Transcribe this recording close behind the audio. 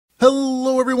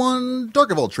Hello everyone,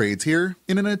 DarkOfAllTrades here.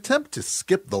 In an attempt to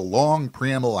skip the long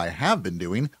preamble I have been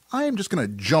doing, I am just going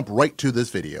to jump right to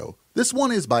this video. This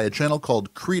one is by a channel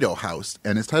called Credo House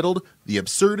and is titled The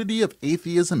Absurdity of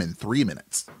Atheism in 3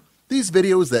 Minutes. These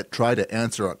videos that try to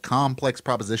answer a complex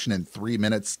proposition in 3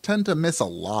 minutes tend to miss a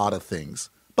lot of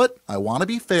things. But I want to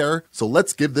be fair, so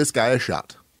let's give this guy a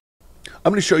shot.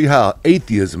 I'm going to show you how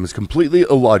atheism is completely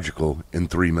illogical in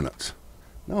 3 minutes.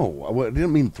 No, I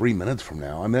didn't mean 3 minutes from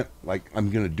now. I meant like I'm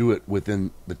going to do it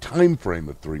within the time frame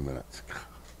of 3 minutes.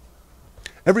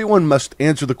 Everyone must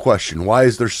answer the question, why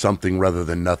is there something rather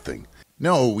than nothing?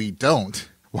 No, we don't.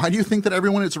 Why do you think that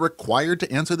everyone is required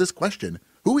to answer this question?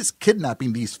 Who is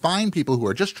kidnapping these fine people who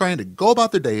are just trying to go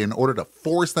about their day in order to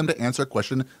force them to answer a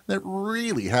question that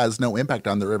really has no impact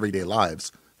on their everyday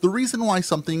lives? The reason why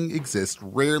something exists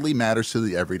rarely matters to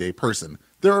the everyday person.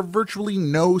 There are virtually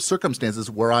no circumstances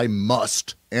where I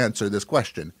must answer this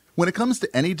question. When it comes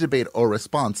to any debate or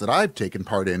response that I've taken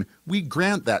part in, we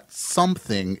grant that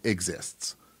something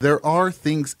exists. There are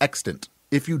things extant.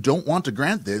 If you don't want to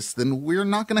grant this, then we're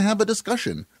not going to have a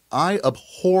discussion. I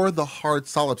abhor the hard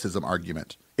solipsism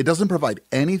argument. It doesn't provide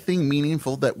anything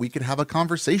meaningful that we could have a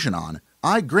conversation on.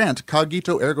 I grant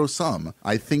cogito ergo sum.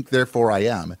 I think therefore I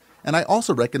am. And I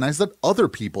also recognize that other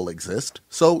people exist,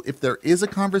 so if there is a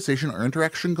conversation or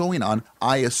interaction going on,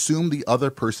 I assume the other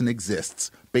person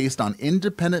exists, based on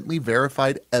independently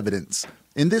verified evidence.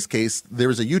 In this case,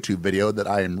 there is a YouTube video that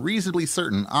I am reasonably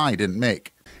certain I didn't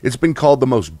make. It's been called the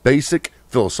most basic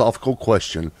philosophical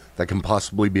question that can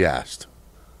possibly be asked.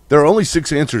 There are only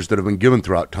 6 answers that have been given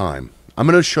throughout time. I'm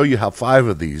going to show you how 5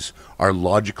 of these are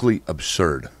logically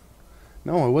absurd.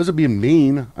 No, I wasn't being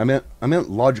mean. I meant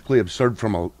logically absurd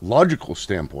from a logical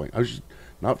standpoint. I was just,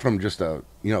 not from just a,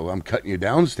 I'm cutting you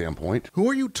down standpoint. Who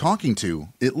are you talking to?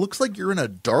 It looks like you're in a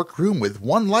dark room with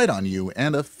one light on you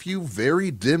and a few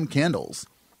very dim candles.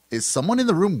 Is someone in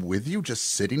the room with you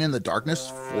just sitting in the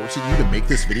darkness, forcing you to make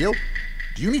this video?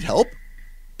 Do you need help?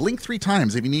 Blink 3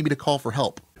 times if you need me to call for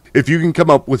help. If you can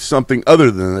come up with something other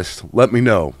than this, let me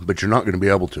know, but you're not going to be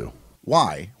able to.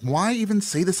 Why? Why even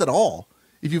say this at all?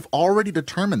 If you've already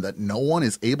determined that no one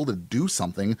is able to do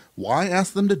something, why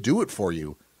ask them to do it for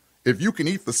you? If you can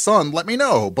eat the sun, let me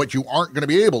know, but you aren't going to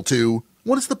be able to.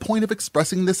 What is the point of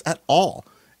expressing this at all?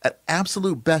 At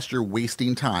absolute best, you're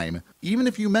wasting time. Even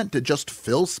if you meant to just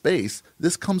fill space,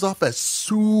 this comes off as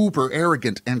super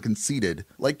arrogant and conceited.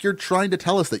 Like you're trying to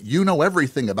tell us that you know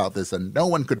everything about this and no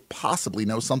one could possibly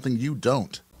know something you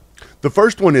don't. The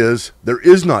first one is, there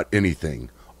is not anything.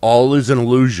 All is an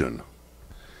illusion.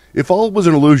 If all was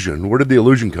an illusion, where did the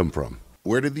illusion come from?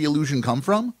 Where did the illusion come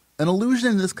from? An illusion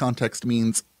in this context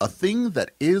means a thing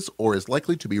that is or is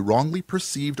likely to be wrongly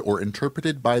perceived or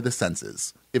interpreted by the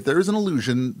senses. If there is an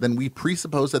illusion, then we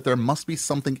presuppose that there must be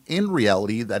something in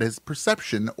reality that is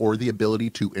perception or the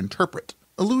ability to interpret.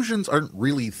 Illusions aren't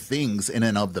really things in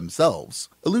and of themselves.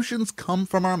 Illusions come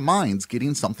from our minds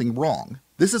getting something wrong.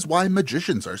 This is why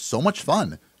magicians are so much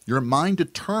fun. Your mind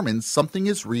determines something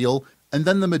is real, and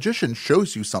then the magician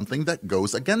shows you something that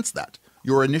goes against that.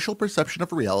 Your initial perception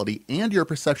of reality and your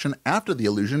perception after the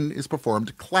illusion is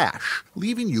performed clash,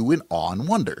 leaving you in awe and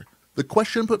wonder. The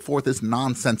question put forth is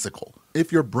nonsensical. If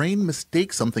your brain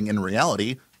mistakes something in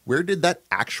reality, where did that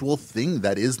actual thing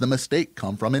that is the mistake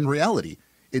come from in reality?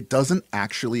 It doesn't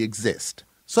actually exist.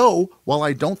 So, while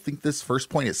I don't think this first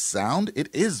point is sound,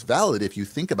 it is valid if you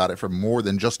think about it for more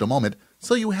than just a moment,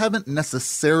 so you haven't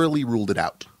necessarily ruled it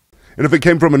out. And if it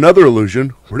came from another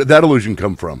illusion, where did that illusion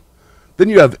come from? Then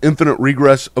you have infinite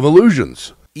regress of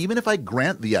illusions. Even if I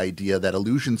grant the idea that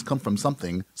illusions come from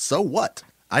something, so what?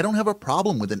 I don't have a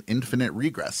problem with an infinite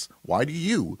regress. Why do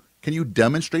you? Can you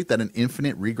demonstrate that an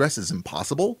infinite regress is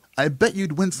impossible? I bet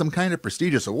you'd win some kind of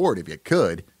prestigious award if you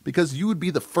could, because you would be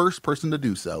the first person to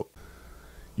do so.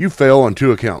 You fail on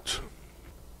 2 accounts.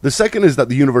 The second is that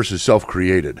the universe is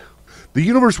self-created. The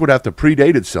universe would have to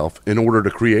predate itself in order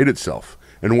to create itself.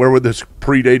 And where would this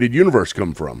predated universe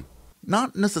come from?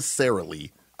 Not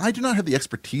necessarily. I do not have the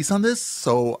expertise on this,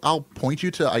 so I'll point you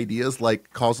to ideas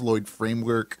like causaloid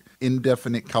framework,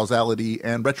 indefinite causality,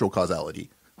 and retrocausality.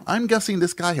 I'm guessing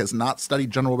this guy has not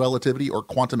studied general relativity or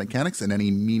quantum mechanics in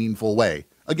any meaningful way.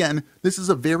 Again, this is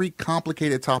a very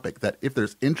complicated topic that if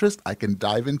there's interest, I can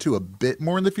dive into a bit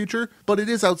more in the future, but it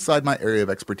is outside my area of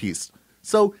expertise.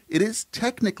 So it is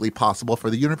technically possible for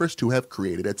the universe to have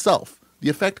created itself. The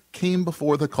effect came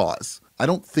before the cause. I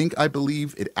don't think I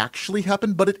believe it actually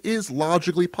happened, but it is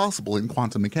logically possible in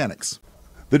quantum mechanics.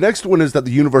 The next one is that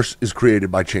the universe is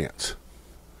created by chance.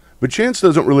 But chance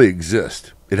doesn't really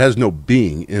exist. It has no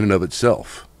being in and of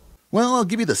itself. Well, I'll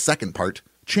give you the second part.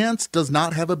 Chance does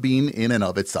not have a being in and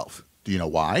of itself. Do you know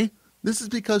why? This is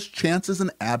because chance is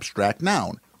an abstract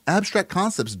noun. Abstract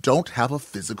concepts don't have a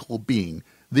physical being.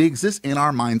 They exist in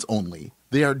our minds only.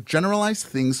 They are generalized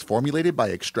things formulated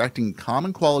by extracting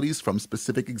common qualities from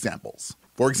specific examples.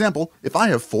 For example, if I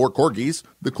have 4 corgis,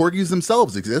 the corgis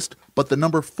themselves exist, but the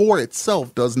number 4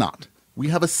 itself does not. We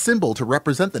have a symbol to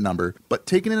represent the number, but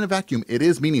taken in a vacuum, it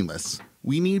is meaningless.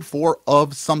 We need 4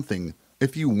 of something.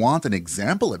 If you want an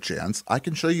example of chance, I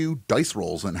can show you dice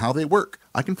rolls and how they work.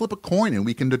 I can flip a coin and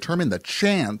we can determine the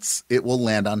chance it will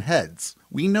land on heads.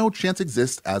 We know chance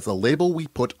exists as a label we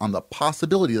put on the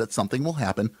possibility that something will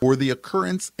happen or the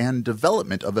occurrence and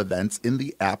development of events in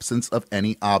the absence of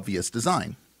any obvious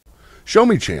design. Show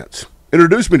me chance.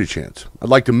 Introduce me to chance. I'd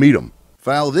like to meet him.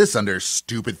 File this under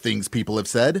stupid things people have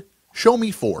said. Show me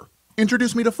 4.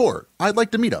 Introduce me to 4. I'd like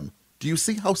to meet him. Do you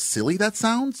see how silly that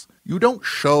sounds? You don't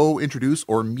show, introduce,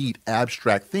 or meet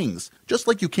abstract things, just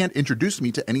like you can't introduce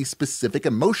me to any specific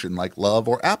emotion like love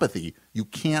or apathy. You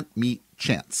can't meet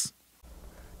chance.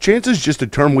 Chance is just a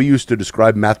term we use to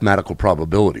describe mathematical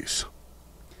probabilities.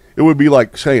 It would be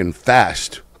like saying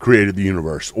fast created the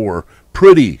universe or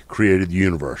pretty created the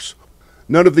universe.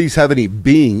 None of these have any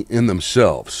being in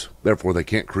themselves, therefore they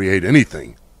can't create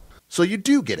anything. So you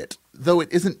do get it. Though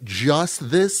it isn't just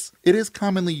this, it is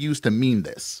commonly used to mean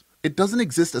this. It doesn't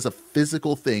exist as a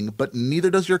physical thing, but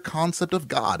neither does your concept of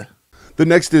God. The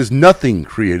next is nothing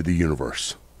created the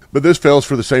universe. But this fails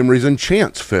for the same reason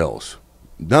chance fails.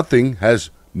 Nothing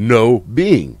has no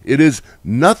being. It is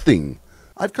nothing.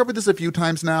 I've covered this a few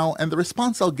times now, and the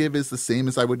response I'll give is the same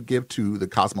as I would give to the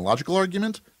cosmological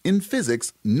argument. In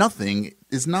physics, nothing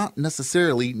is not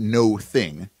necessarily no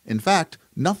thing. In fact,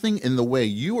 nothing in the way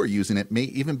you are using it may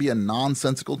even be a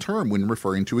nonsensical term when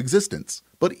referring to existence.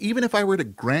 But even if I were to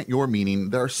grant your meaning,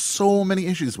 there are so many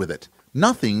issues with it.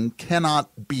 Nothing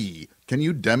cannot be. Can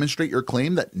you demonstrate your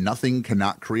claim that nothing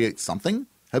cannot create something?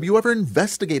 Have you ever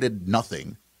investigated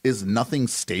nothing? Is nothing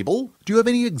stable? Do you have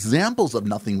any examples of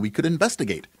nothing we could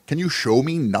investigate? Can you show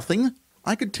me nothing?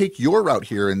 I could take your route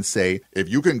here and say, if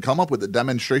you can come up with a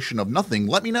demonstration of nothing,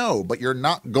 let me know, but you're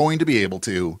not going to be able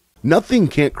to. Nothing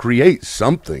can't create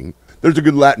something. There's a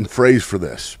good Latin phrase for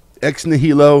this. Ex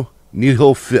nihilo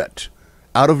nihil fit.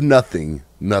 Out of nothing,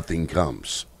 nothing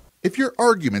comes. If your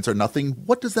arguments are nothing,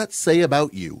 what does that say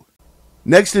about you?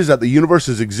 Next is that the universe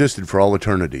has existed for all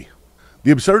eternity.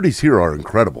 The absurdities here are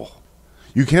incredible.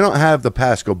 You cannot have the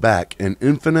past go back an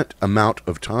infinite amount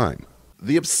of time.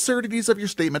 The absurdities of your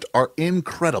statement are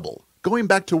incredible. Going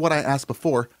back to what I asked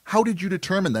before, how did you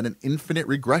determine that an infinite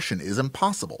regression is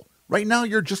impossible? Right now,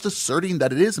 you're just asserting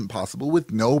that it is impossible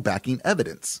with no backing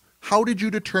evidence. How did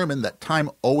you determine that time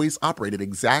always operated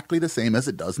exactly the same as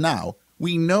it does now?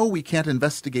 We know we can't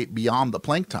investigate beyond the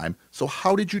Planck time, so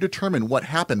how did you determine what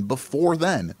happened before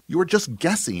then? You were just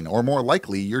guessing, or more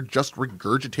likely, you're just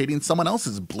regurgitating someone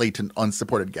else's blatant,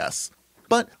 unsupported guess.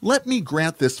 But let me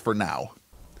grant this for now.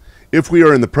 If we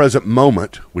are in the present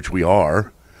moment, which we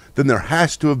are, then there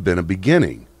has to have been a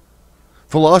beginning.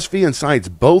 Philosophy and science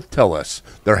both tell us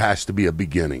there has to be a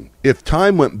beginning. If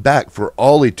time went back for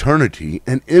all eternity,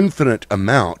 an infinite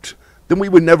amount, then we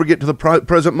would never get to the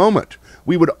present moment.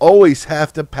 We would always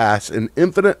have to pass an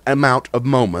infinite amount of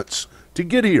moments to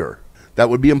get here. That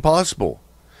would be impossible.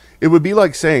 It would be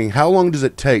like saying, how long does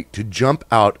it take to jump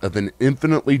out of an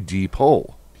infinitely deep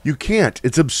hole? You can't.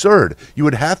 It's absurd. You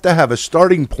would have to have a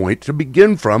starting point to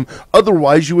begin from,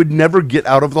 otherwise you would never get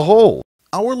out of the hole.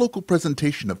 Our local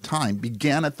presentation of time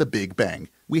began at the Big Bang.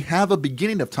 We have a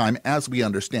beginning of time as we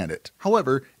understand it.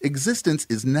 However, existence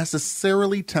is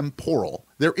necessarily temporal.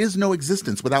 There is no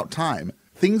existence without time.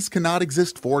 Things cannot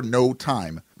exist for no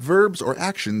time. Verbs or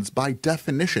actions, by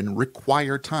definition,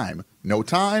 require time. No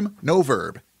time, no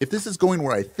verb. If this is going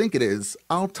where I think it is,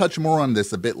 I'll touch more on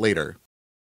this a bit later.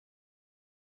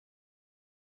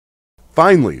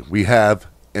 Finally, we have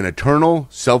an eternal,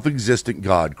 self-existent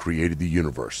God created the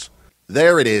universe.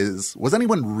 There it is. Was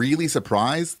anyone really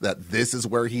surprised that this is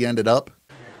where he ended up?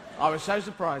 I was so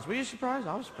surprised. Were you surprised?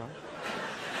 I was surprised.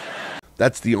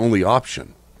 That's the only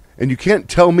option. And you can't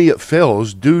tell me it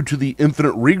fails due to the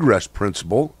infinite regress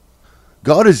principle.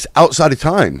 God is outside of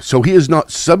time, so he is not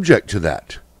subject to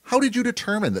that. How did you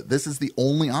determine that this is the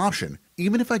only option?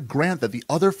 Even if I grant that the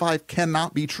other 5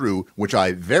 cannot be true, which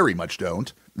I very much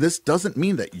don't, this doesn't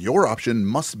mean that your option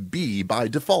must be by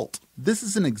default. This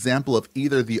is an example of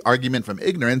either the argument from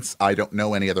ignorance, I don't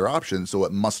know any other option, so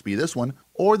it must be this one,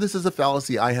 or this is a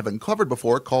fallacy I haven't covered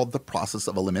before called the process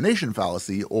of elimination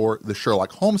fallacy, or the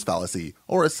Sherlock Holmes fallacy,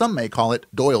 or as some may call it,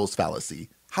 Doyle's fallacy.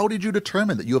 How did you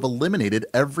determine that you have eliminated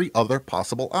every other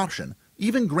possible option?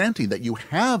 Even granting that you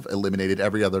have eliminated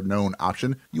every other known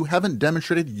option, you haven't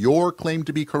demonstrated your claim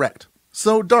to be correct.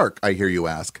 So Dark, I hear you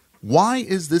ask, why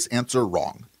is this answer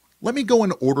wrong? Let me go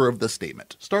in order of the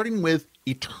statement, starting with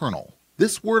eternal.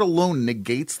 This word alone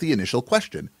negates the initial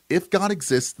question. If God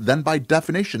exists, then by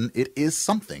definition, it is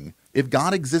something. If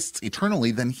God exists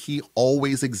eternally, then he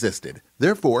always existed.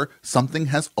 Therefore, something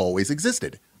has always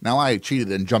existed. Now I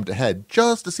cheated and jumped ahead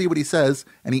just to see what he says,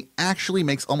 and he actually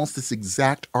makes almost this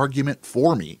exact argument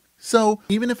for me. So,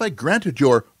 even if I granted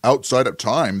your outside of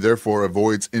time, therefore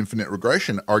avoids infinite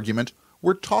regression argument,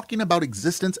 we're talking about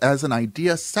existence as an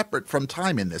idea separate from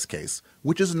time in this case,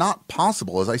 which is not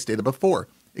possible as I stated before.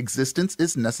 Existence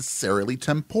is necessarily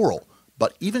temporal.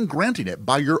 But even granting it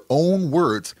by your own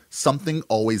words, something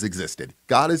always existed.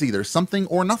 God is either something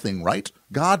or nothing, right?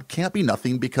 God can't be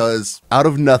nothing because out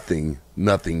of nothing,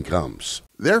 nothing comes.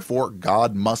 Therefore,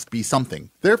 God must be something.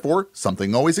 Therefore,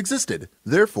 something always existed.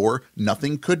 Therefore,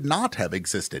 nothing could not have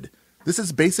existed. This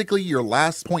is basically your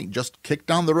last point just kicked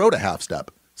down the road a half step.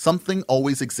 Something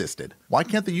always existed. Why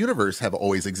can't the universe have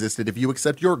always existed if you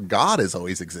accept your God has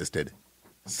always existed?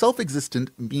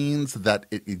 Self-existent means that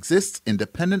it exists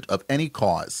independent of any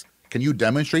cause. Can you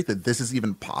demonstrate that this is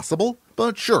even possible?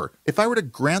 But sure, if I were to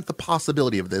grant the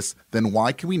possibility of this, then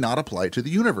why can we not apply it to the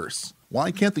universe?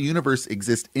 Why can't the universe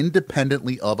exist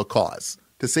independently of a cause?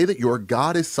 To say that your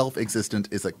God is self-existent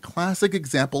is a classic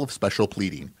example of special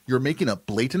pleading. You're making a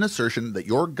blatant assertion that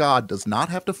your God does not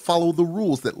have to follow the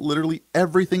rules that literally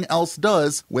everything else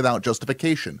does without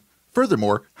justification.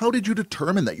 Furthermore, how did you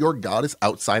determine that your God is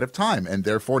outside of time and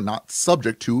therefore not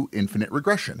subject to infinite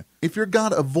regression? If your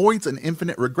God avoids an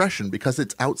infinite regression because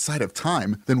it's outside of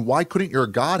time, then why couldn't your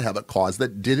God have a cause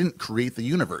that didn't create the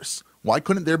universe? Why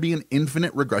couldn't there be an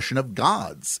infinite regression of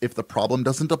gods if the problem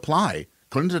doesn't apply?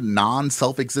 Couldn't a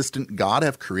non-self-existent God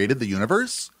have created the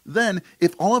universe? Then,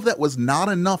 if all of that was not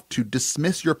enough to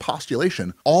dismiss your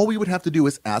postulation, all we would have to do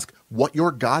is ask what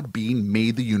your God being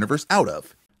made the universe out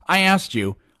of. I asked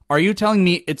you, are you telling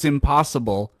me it's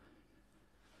impossible,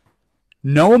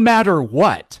 no matter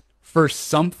what, for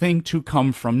something to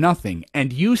come from nothing?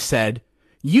 And you said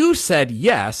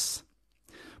yes,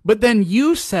 but then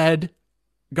you said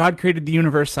God created the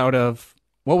universe out of,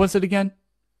 what was it again?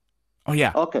 Oh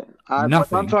yeah. Okay.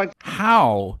 Nothing.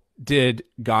 How did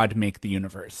God make the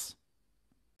universe?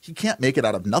 He can't make it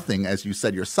out of nothing, as you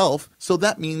said yourself, so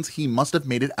that means he must have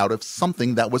made it out of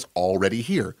something that was already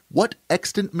here. What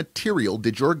extant material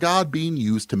did your God being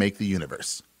use to make the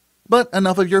universe? But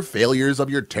enough of your failures of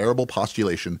your terrible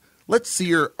postulation. Let's see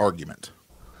your argument.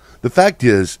 The fact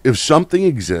is, if something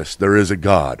exists, there is a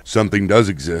God. Something does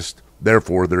exist,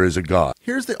 therefore there is a God.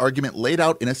 Here's the argument laid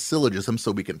out in a syllogism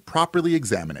so we can properly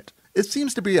examine it. It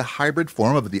seems to be a hybrid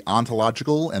form of the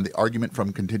ontological and the argument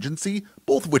from contingency,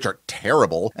 both of which are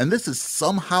terrible, and this is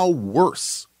somehow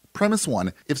worse. Premise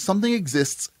 1, if something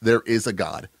exists, there is a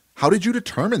God. How did you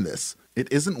determine this?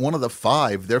 It isn't one of the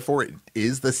 5, therefore it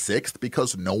is the 6th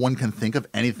because no one can think of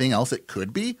anything else it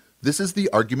could be? This is the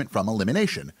argument from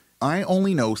elimination. I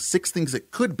only know 6 things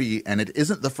it could be, and it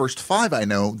isn't the first 5 I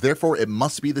know, therefore it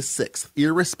must be the 6th,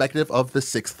 irrespective of the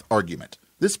 6th argument.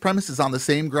 This premise is on the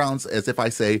same grounds as if I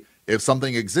say, if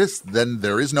something exists, then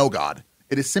there is no God.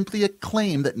 It is simply a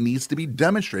claim that needs to be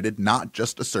demonstrated, not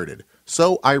just asserted.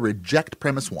 So I reject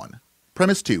premise 1.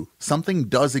 Premise 2, something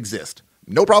does exist.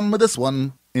 No problem with this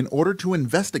one. In order to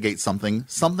investigate something,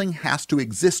 something has to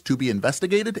exist to be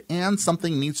investigated, and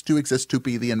something needs to exist to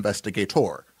be the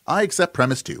investigator. I accept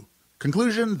premise 2.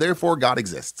 Conclusion, therefore God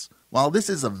exists. While this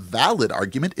is a valid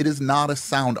argument, it is not a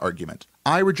sound argument.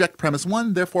 I reject premise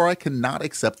 1, therefore I cannot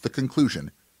accept the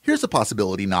conclusion. Here's a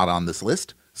possibility not on this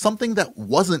list. Something that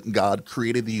wasn't God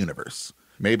created the universe.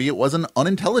 Maybe it was an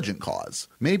unintelligent cause.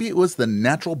 Maybe it was the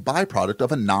natural byproduct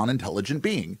of a non-intelligent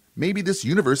being. Maybe this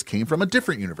universe came from a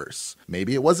different universe.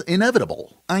 Maybe it was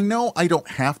inevitable. I know I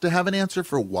don't have to have an answer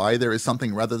for why there is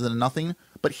something rather than nothing,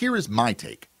 but here is my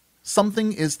take.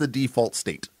 Something is the default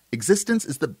state. Existence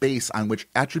is the base on which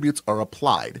attributes are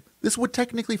applied. This would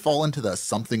technically fall into the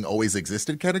something always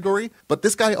existed category, but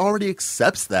this guy already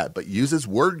accepts that but uses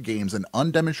word games and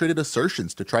undemonstrated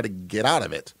assertions to try to get out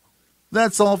of it.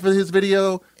 That's all for his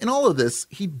video. In all of this,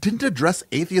 he didn't address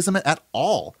atheism at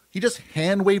all. He just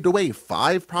hand-waved away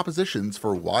 5 propositions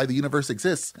for why the universe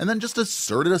exists, and then just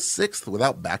asserted a 6th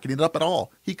without backing it up at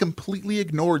all. He completely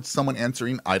ignored someone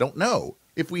answering, I don't know.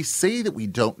 If we say that we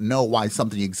don't know why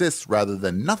something exists rather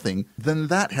than nothing, then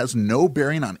that has no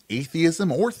bearing on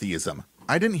atheism or theism.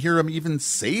 I didn't hear him even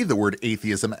say the word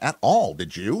atheism at all,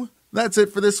 did you? That's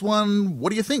it for this one. What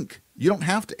do you think? You don't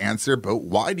have to answer, but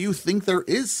why do you think there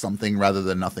is something rather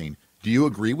than nothing? Do you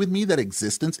agree with me that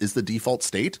existence is the default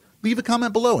state? Leave a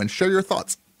comment below and share your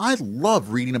thoughts. I love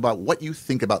reading about what you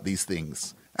think about these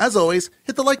things. As always,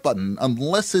 hit the like button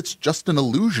unless it's just an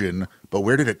illusion, but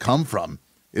where did it come from?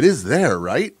 It is there,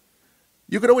 right?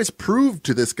 You could always prove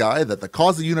to this guy that the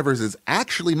cause of the universe is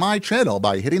actually my channel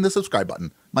by hitting the subscribe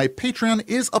button. My Patreon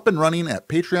is up and running at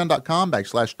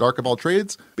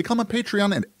patreon.com/DarkOfAllTrades. Become a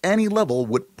Patreon at any level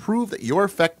would prove that your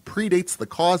effect predates the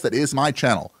cause that is my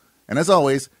channel. And as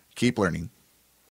always, keep learning.